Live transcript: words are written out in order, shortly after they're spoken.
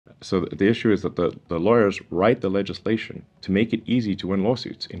So the issue is that the lawyers write the legislation to make it easy to win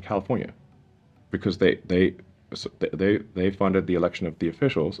lawsuits in California because they funded the election of the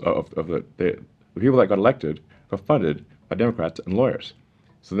officials of the people that got elected got funded by Democrats and lawyers.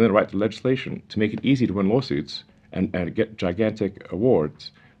 So then they write the legislation to make it easy to win lawsuits and get gigantic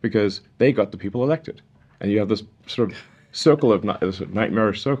awards because they got the people elected. And you have this sort of circle of this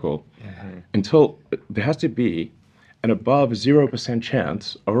nightmarish circle until there has to be an above 0%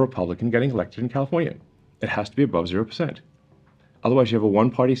 chance of a Republican getting elected in California. It has to be above 0%. Otherwise, you have a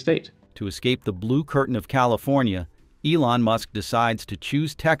one-party state. To escape the blue curtain of California, Elon Musk decides to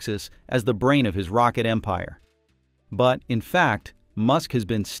choose Texas as the brain of his rocket empire. But, in fact, Musk has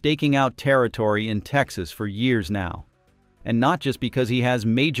been staking out territory in Texas for years now. And not just because he has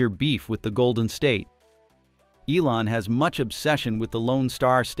major beef with the Golden State. Elon has much obsession with the Lone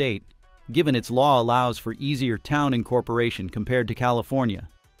Star State, given its law allows for easier town incorporation compared to California.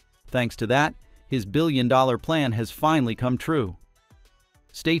 Thanks to that, his billion-dollar plan has finally come true.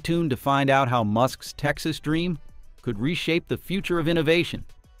 Stay tuned to find out how Musk's Texas dream could reshape the future of innovation.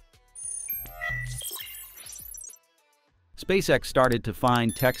 SpaceX started to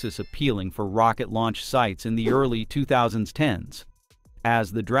find Texas appealing for rocket launch sites in the early 2010s.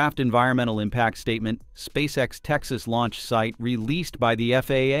 As the draft environmental impact statement, SpaceX Texas launch site released by the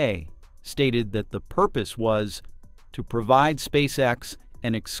FAA stated that the purpose was to provide SpaceX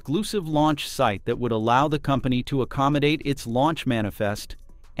an exclusive launch site that would allow the company to accommodate its launch manifest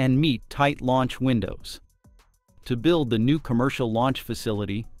and meet tight launch windows. To build the new commercial launch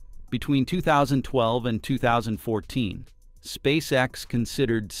facility, between 2012 and 2014, SpaceX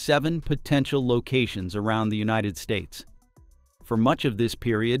considered 7 potential locations around the United States. For much of this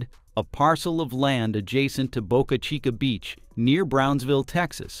period, a parcel of land adjacent to Boca Chica Beach near Brownsville,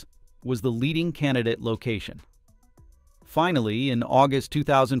 Texas, was the leading candidate location. Finally, in August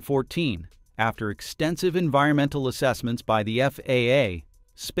 2014, after extensive environmental assessments by the FAA,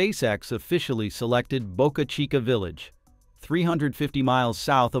 SpaceX officially selected Boca Chica Village, 350 miles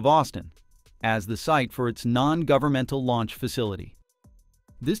south of Austin, as the site for its non-governmental launch facility.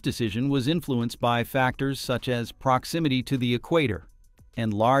 This decision was influenced by factors such as proximity to the equator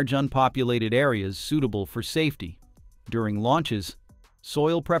and large unpopulated areas suitable for safety. During launches,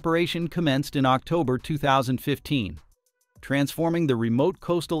 soil preparation commenced in October 2015, transforming the remote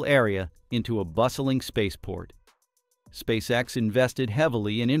coastal area into a bustling spaceport. SpaceX invested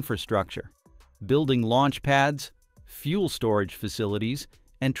heavily in infrastructure, building launch pads, fuel storage facilities,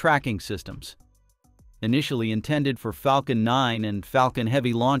 and tracking systems. Initially intended for Falcon 9 and Falcon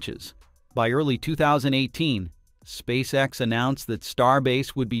Heavy launches, by early 2018, SpaceX announced that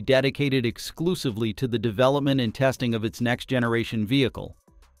Starbase would be dedicated exclusively to the development and testing of its next-generation vehicle,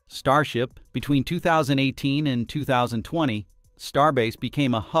 Starship. Between 2018 and 2020, Starbase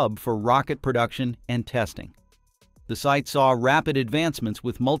became a hub for rocket production and testing. The site saw rapid advancements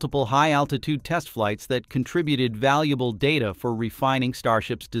with multiple high-altitude test flights that contributed valuable data for refining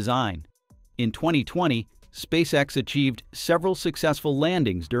Starship's design. In 2020, SpaceX achieved several successful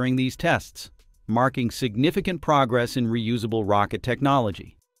landings during these tests, marking significant progress in reusable rocket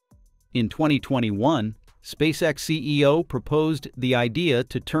technology. In 2021, SpaceX CEO proposed the idea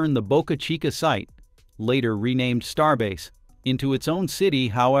to turn the Boca Chica site, later renamed Starbase, into its own city.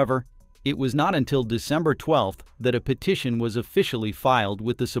 However, it was not until December 12th that a petition was officially filed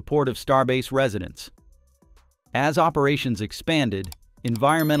with the support of Starbase residents. As operations expanded,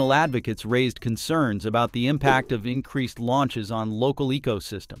 environmental advocates raised concerns about the impact of increased launches on local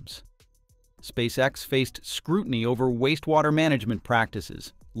ecosystems. SpaceX faced scrutiny over wastewater management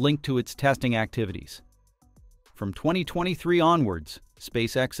practices linked to its testing activities. From 2023 onwards,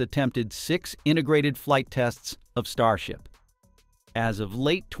 SpaceX attempted 6 integrated flight tests of Starship. As of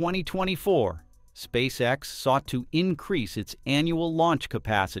late 2024, SpaceX sought to increase its annual launch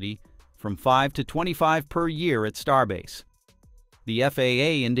capacity from 5 to 25 per year at Starbase. The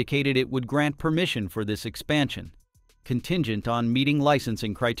FAA indicated it would grant permission for this expansion, contingent on meeting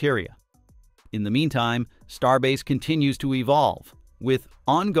licensing criteria. In the meantime, Starbase continues to evolve, with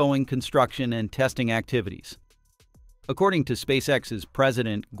ongoing construction and testing activities. According to SpaceX's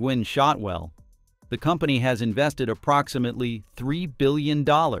president, Gwynne Shotwell, the company has invested approximately $3 billion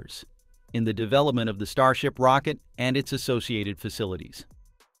in the development of the Starship rocket and its associated facilities.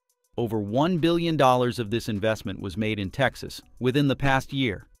 Over $1 billion of this investment was made in Texas within the past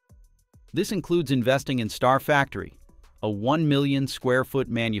year. This includes investing in Star Factory, a 1 million square foot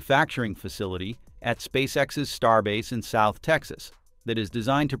manufacturing facility at SpaceX's Starbase in South Texas that is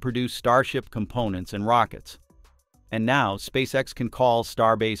designed to produce Starship components and rockets. And now SpaceX can call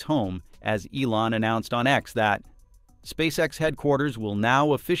Starbase home, as Elon announced on X that SpaceX headquarters will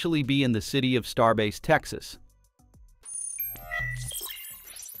now officially be in the city of Starbase, Texas.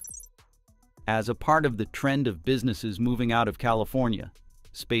 As a part of the trend of businesses moving out of California,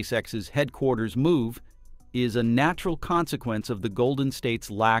 SpaceX's headquarters move is a natural consequence of the Golden State's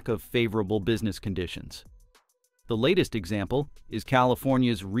lack of favorable business conditions. The latest example is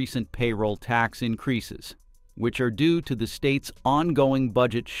California's recent payroll tax increases, which are due to the state's ongoing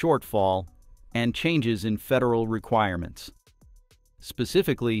budget shortfall and changes in federal requirements.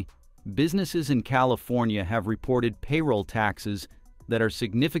 Specifically, businesses in California have reported payroll taxes that are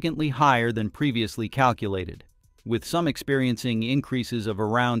significantly higher than previously calculated, with some experiencing increases of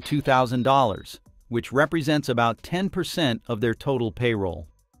around $2,000, which represents about 10% of their total payroll.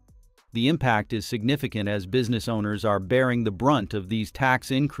 The impact is significant as business owners are bearing the brunt of these tax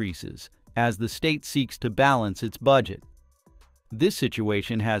increases as the state seeks to balance its budget. This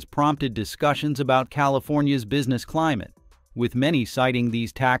situation has prompted discussions about California's business climate, with many citing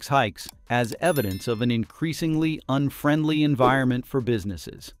these tax hikes as evidence of an increasingly unfriendly environment for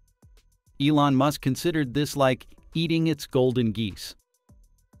businesses. Elon Musk considered this like eating its golden geese.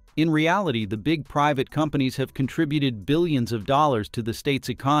 In reality, the big private companies have contributed billions of dollars to the state's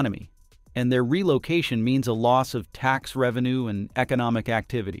economy, and their relocation means a loss of tax revenue and economic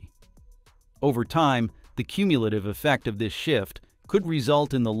activity. Over time, the cumulative effect of this shift could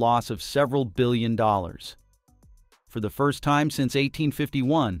result in the loss of several $billion. For the first time since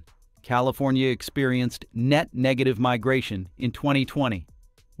 1851, California experienced net negative migration in 2020,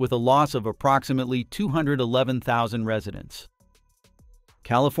 with a loss of approximately 211,000 residents.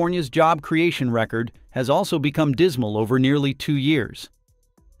 California's job creation record has also become dismal over nearly 2 years.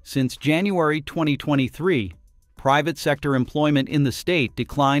 Since January 2023, private sector employment in the state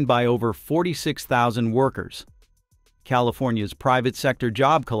declined by over 46,000 workers. California's private sector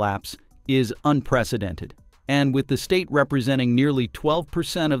job collapse is unprecedented, and with the state representing nearly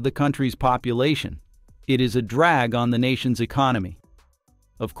 12% of the country's population, it is a drag on the nation's economy.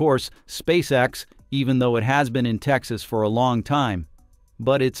 Of course, SpaceX, even though it has been in Texas for a long time,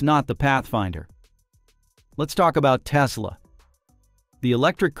 but it's not the Pathfinder. Let's talk about Tesla. The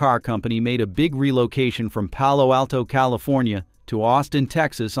electric car company made a big relocation from Palo Alto, California to Austin,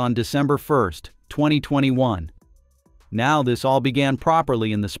 Texas on December 1, 2021. Now this all began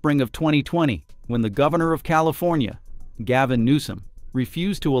properly in the spring of 2020 when the governor of California, Gavin Newsom,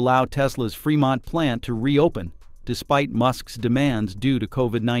 refused to allow Tesla's Fremont plant to reopen despite Musk's demands due to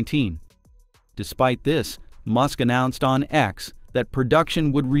COVID-19. Despite this, Musk announced on X that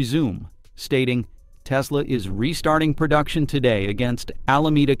production would resume, stating, "Tesla is restarting production today against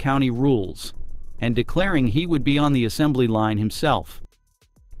Alameda County rules," and declaring he would be on the assembly line himself.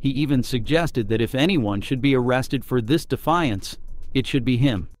 He even suggested that if anyone should be arrested for this defiance, it should be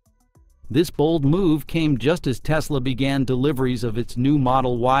him. This bold move came just as Tesla began deliveries of its new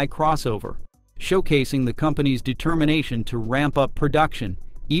Model Y crossover, showcasing the company's determination to ramp up production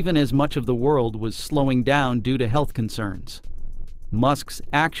even as much of the world was slowing down due to health concerns. Musk's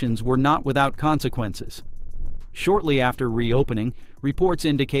actions were not without consequences. Shortly after reopening, reports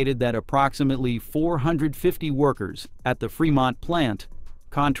indicated that approximately 450 workers at the Fremont plant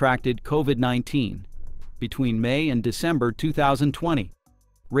contracted COVID-19 between May and December 2020,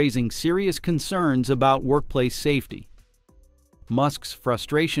 raising serious concerns about workplace safety. Musk's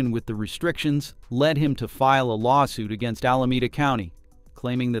frustration with the restrictions led him to file a lawsuit against Alameda County,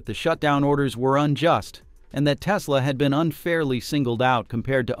 claiming that the shutdown orders were unjust and that Tesla had been unfairly singled out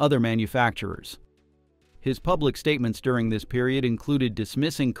compared to other manufacturers. His public statements during this period included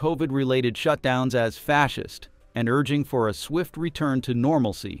dismissing COVID-related shutdowns as fascist and urging for a swift return to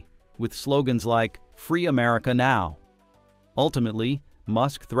normalcy, with slogans like "Free America Now." Ultimately,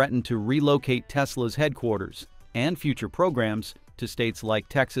 Musk threatened to relocate Tesla's headquarters and future programs to states like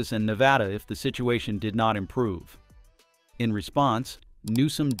Texas and Nevada if the situation did not improve. In response,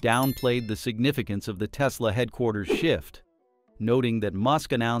 Newsom downplayed the significance of the Tesla headquarters shift, noting that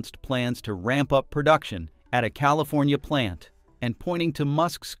Musk announced plans to ramp up production at a California plant and pointing to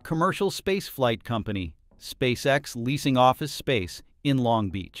Musk's commercial spaceflight company, SpaceX, leasing office space in Long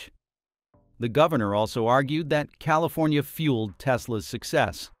Beach. The governor also argued that California fueled Tesla's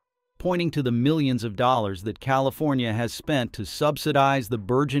success, pointing to the millions of dollars that California has spent to subsidize the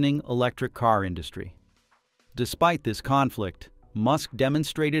burgeoning electric car industry. Despite this conflict, Musk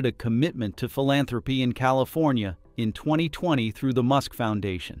demonstrated a commitment to philanthropy in California in 2020 through the Musk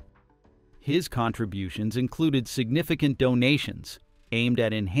Foundation. His contributions included significant donations aimed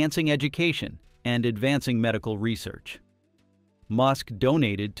at enhancing education and advancing medical research. Musk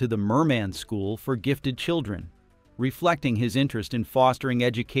donated to the Merman School for Gifted Children, reflecting his interest in fostering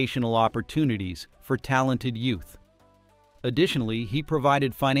educational opportunities for talented youth. Additionally, he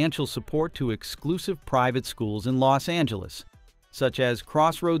provided financial support to exclusive private schools in Los Angeles, such as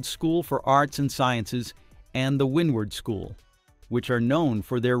Crossroads School for Arts and Sciences and the Windward School, which are known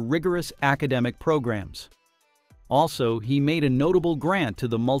for their rigorous academic programs. Also, he made a notable grant to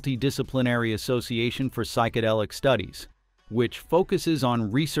the Multidisciplinary Association for Psychedelic Studies, which focuses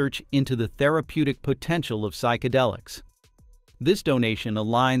on research into the therapeutic potential of psychedelics. This donation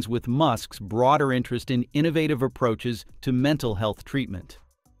aligns with Musk's broader interest in innovative approaches to mental health treatment.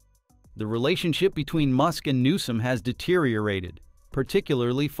 The relationship between Musk and Newsom has deteriorated,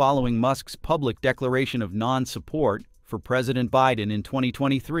 particularly following Musk's public declaration of non-support for President Biden in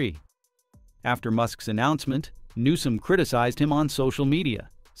 2023. After Musk's announcement, Newsom criticized him on social media,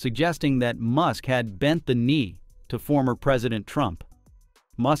 suggesting that Musk had bent the knee to former President Trump.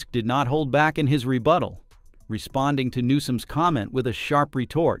 Musk did not hold back in his rebuttal, responding to Newsom's comment with a sharp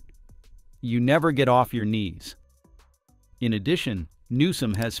retort, "You never get off your knees." In addition,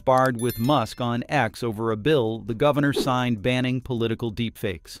 Newsom has sparred with Musk on X over a bill the governor signed banning political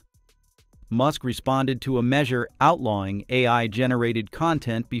deepfakes. Musk responded to a measure outlawing AI-generated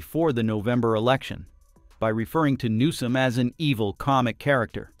content before the November election by referring to Newsom as an evil comic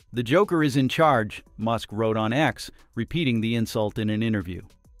character. "The Joker is in charge," Musk wrote on X, repeating the insult in an interview.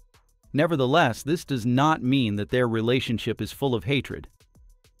 Nevertheless, this does not mean that their relationship is full of hatred.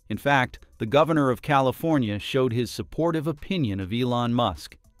 In fact, the governor of California showed his supportive opinion of Elon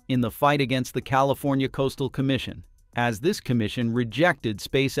Musk in the fight against the California Coastal Commission, as this commission rejected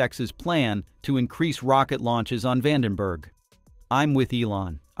SpaceX's plan to increase rocket launches on Vandenberg. "I'm with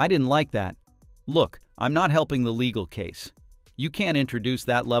Elon. I didn't like that. Look, I'm not helping the legal case. You can't introduce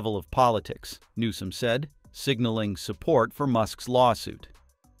that level of politics," Newsom said, signaling support for Musk's lawsuit.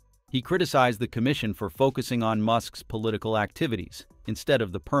 He criticized the commission for focusing on Musk's political activities instead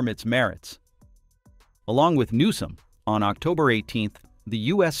of the permit's merits. Along with Newsom, on October 18th, the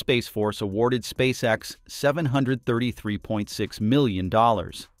U.S. Space Force awarded SpaceX $733.6 million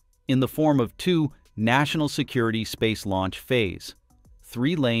in the form of 2 National Security Space Launch Phase,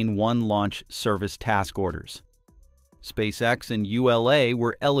 3-lane 1-launch service task orders. SpaceX and ULA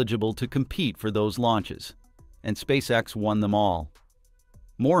were eligible to compete for those launches, and SpaceX won them all.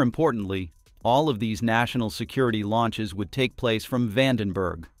 More importantly, all of these national security launches would take place from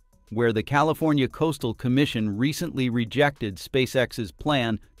Vandenberg, where the California Coastal Commission recently rejected SpaceX's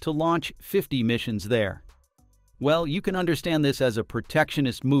plan to launch 50 missions there. Well, you can understand this as a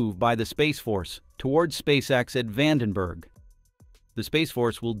protectionist move by the Space Force towards SpaceX at Vandenberg. The Space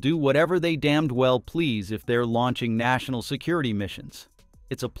Force will do whatever they damned well please if they're launching national security missions.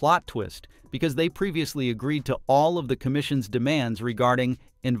 It's a plot twist because they previously agreed to all of the Commission's demands regarding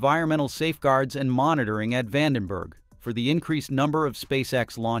environmental safeguards and monitoring at Vandenberg for the increased number of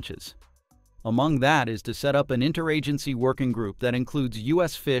SpaceX launches. Among that is to set up an interagency working group that includes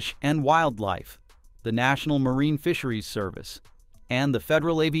U.S. Fish and Wildlife, the National Marine Fisheries Service, and the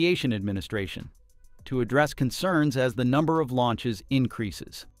Federal Aviation Administration to address concerns as the number of launches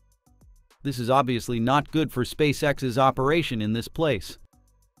increases. This is obviously not good for SpaceX's operation in this place.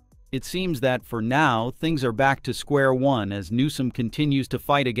 It seems that for now, things are back to square one as Newsom continues to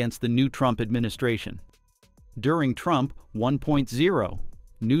fight against the new Trump administration. During Trump 1.0,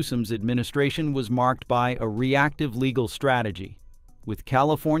 Newsom's administration was marked by a reactive legal strategy, with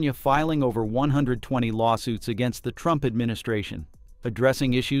California filing over 120 lawsuits against the Trump administration,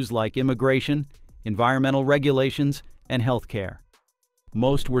 addressing issues like immigration, environmental regulations, and health care.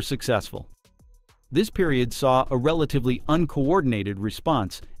 Most were successful. This period saw a relatively uncoordinated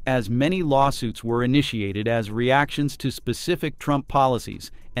response, as many lawsuits were initiated as reactions to specific Trump policies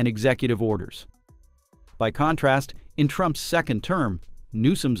and executive orders. By contrast, in Trump's second term,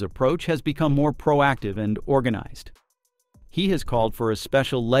 Newsom's approach has become more proactive and organized. He has called for a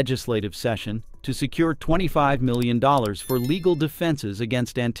special legislative session to secure $25 million for legal defenses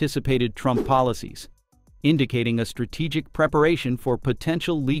against anticipated Trump policies, indicating a strategic preparation for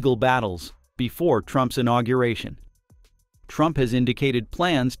potential legal battles before Trump's inauguration. Trump has indicated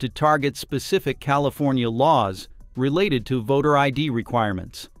plans to target specific California laws related to voter ID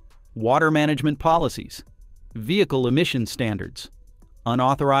requirements, water management policies, vehicle emission standards,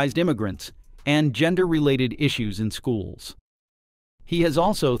 unauthorized immigrants, and gender-related issues in schools. He has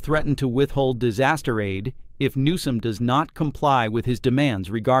also threatened to withhold disaster aid if Newsom does not comply with his demands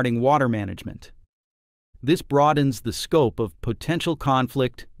regarding water management. This broadens the scope of potential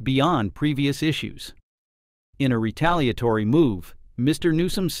conflict beyond previous issues. In a retaliatory move, Mr.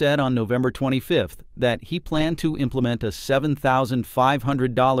 Newsom said on November 25th that he planned to implement a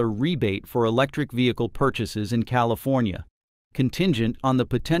 $7,500 rebate for electric vehicle purchases in California, contingent on the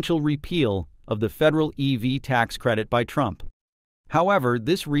potential repeal of the federal EV tax credit by Trump. However,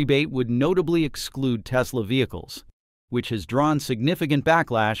 this rebate would notably exclude Tesla vehicles, which has drawn significant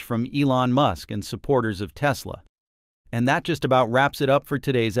backlash from Elon Musk and supporters of Tesla. And that just about wraps it up for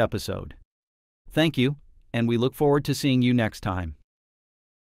today's episode. Thank you, and we look forward to seeing you next time.